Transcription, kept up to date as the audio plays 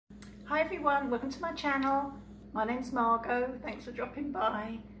Hi everyone, welcome to my channel. My name's Margot. Thanks for dropping by.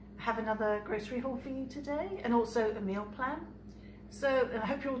 I have another grocery haul for you today and also a meal plan. So I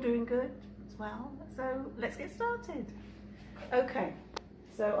hope you're all doing good as well. So let's get started. Okay,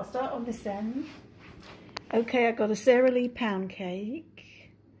 so I'll start on this end. Okay, I got a Sara Lee pound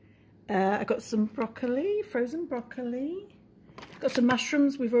cake. I got some broccoli, frozen broccoli. Got some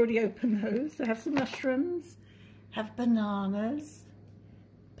mushrooms, we've already opened those. I have some mushrooms, have bananas,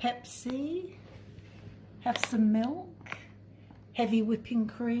 Pepsi, have some milk, heavy whipping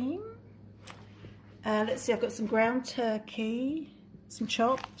cream. Let's see, I've got some ground turkey, some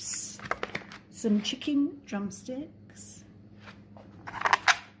chops, some chicken drumsticks.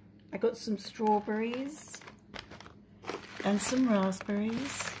 I got some strawberries and some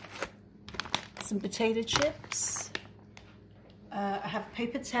raspberries, some potato chips. I have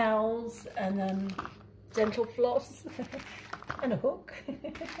paper towels and dental floss and a hook.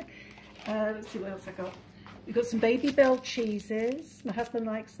 Let's see what else I got. We've got some Baby Bell cheeses. My husband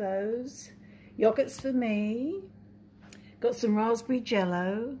likes those. Yogurts for me. Got some raspberry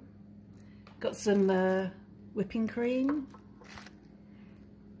jello. Got some whipping cream.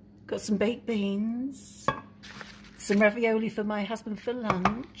 Got some baked beans. Some ravioli for my husband for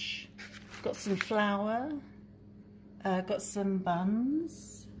lunch. Got some flour. Got some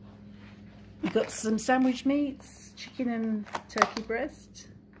buns. We've got some sandwich meats, chicken and turkey breast.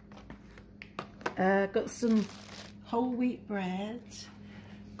 Got some whole wheat bread.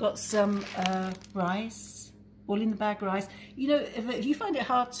 Got some rice, boil in the bag rice. You know, if you find it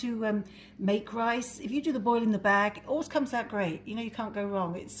hard to make rice, if you do the boil in the bag, it always comes out great. You know, you can't go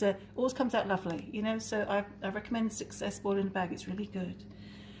wrong. It's always comes out lovely. You know, so I recommend Success boil in the bag. It's really good.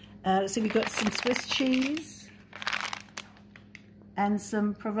 So we've got some Swiss cheese and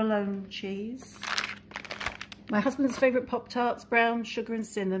some provolone cheese. My husband's favourite Pop-Tarts, brown sugar and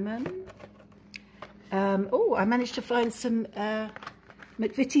cinnamon. Oh, I managed to find some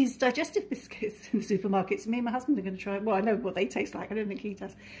McVitie's digestive biscuits in the supermarkets. Me and my husband are going to try, well, I know what they taste like, I don't think he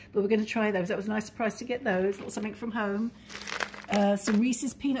does, but we're going to try those. That was a nice surprise to get those, little something from home. Some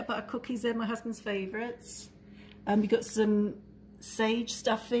Reese's peanut butter cookies, they're my husband's favourites. We got some sage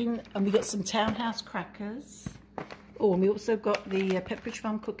stuffing, and we got some Townhouse crackers. Oh, and we also got the Pepperidge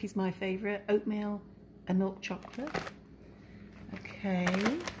Farm cookies, my favourite, oatmeal and milk chocolate. Okay.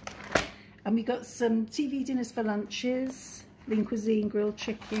 And we got some TV dinners for lunches, Lean Cuisine grilled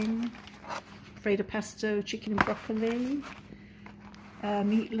chicken, Alfredo pesto, chicken and broccoli,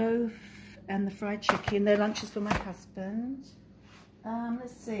 meatloaf and the fried chicken. They're lunches for my husband.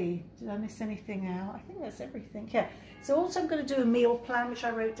 Let's see, did I miss anything out? I think that's everything, yeah. So also I'm going to do a meal plan, which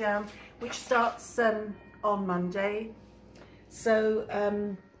I wrote down, which starts on Monday, so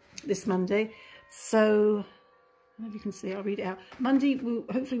this Monday. So I don't know if you can see, I'll read it out. Monday,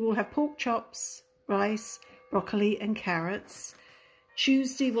 hopefully we'll have pork chops, rice, broccoli and carrots.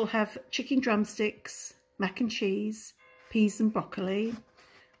 Tuesday we'll have chicken drumsticks, mac and cheese, peas and broccoli.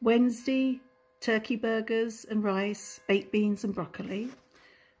 Wednesday, turkey burgers and rice, baked beans and broccoli.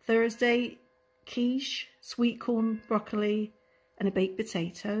 Thursday, quiche, sweet corn, broccoli and a baked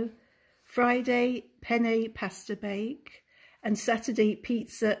potato. Friday, penne pasta bake, and Saturday,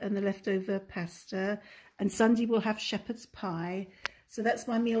 pizza and the leftover pasta, and Sunday we'll have shepherd's pie. So that's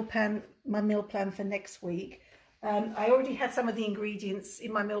my meal plan for next week. I already had some of the ingredients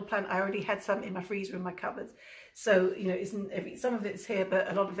in my meal plan. I already had some in my freezer in my cupboards. So, you know, some of it's here, but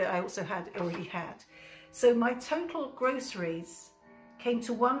a lot of it I also already had. So my total groceries came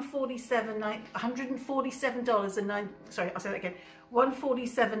to $147.09. Sorry, I'll say that again.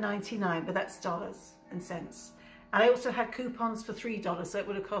 $147.99, but that's dollars and cents. And I also had coupons for $3, so it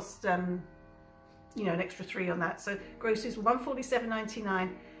would have cost, you know, an extra $3 on that. So groceries were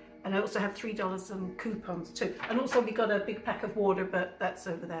 $147.99, and I also have $3 on coupons too. And also we got a big pack of water, but that's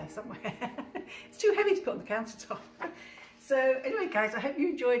over there somewhere. It's too heavy to put on the countertop. So anyway, guys, I hope you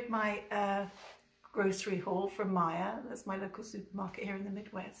enjoyed my grocery haul from Maya. That's my local supermarket here in the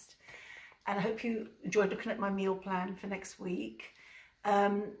Midwest. And I hope you enjoyed looking at my meal plan for next week.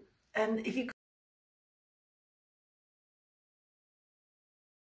 And if you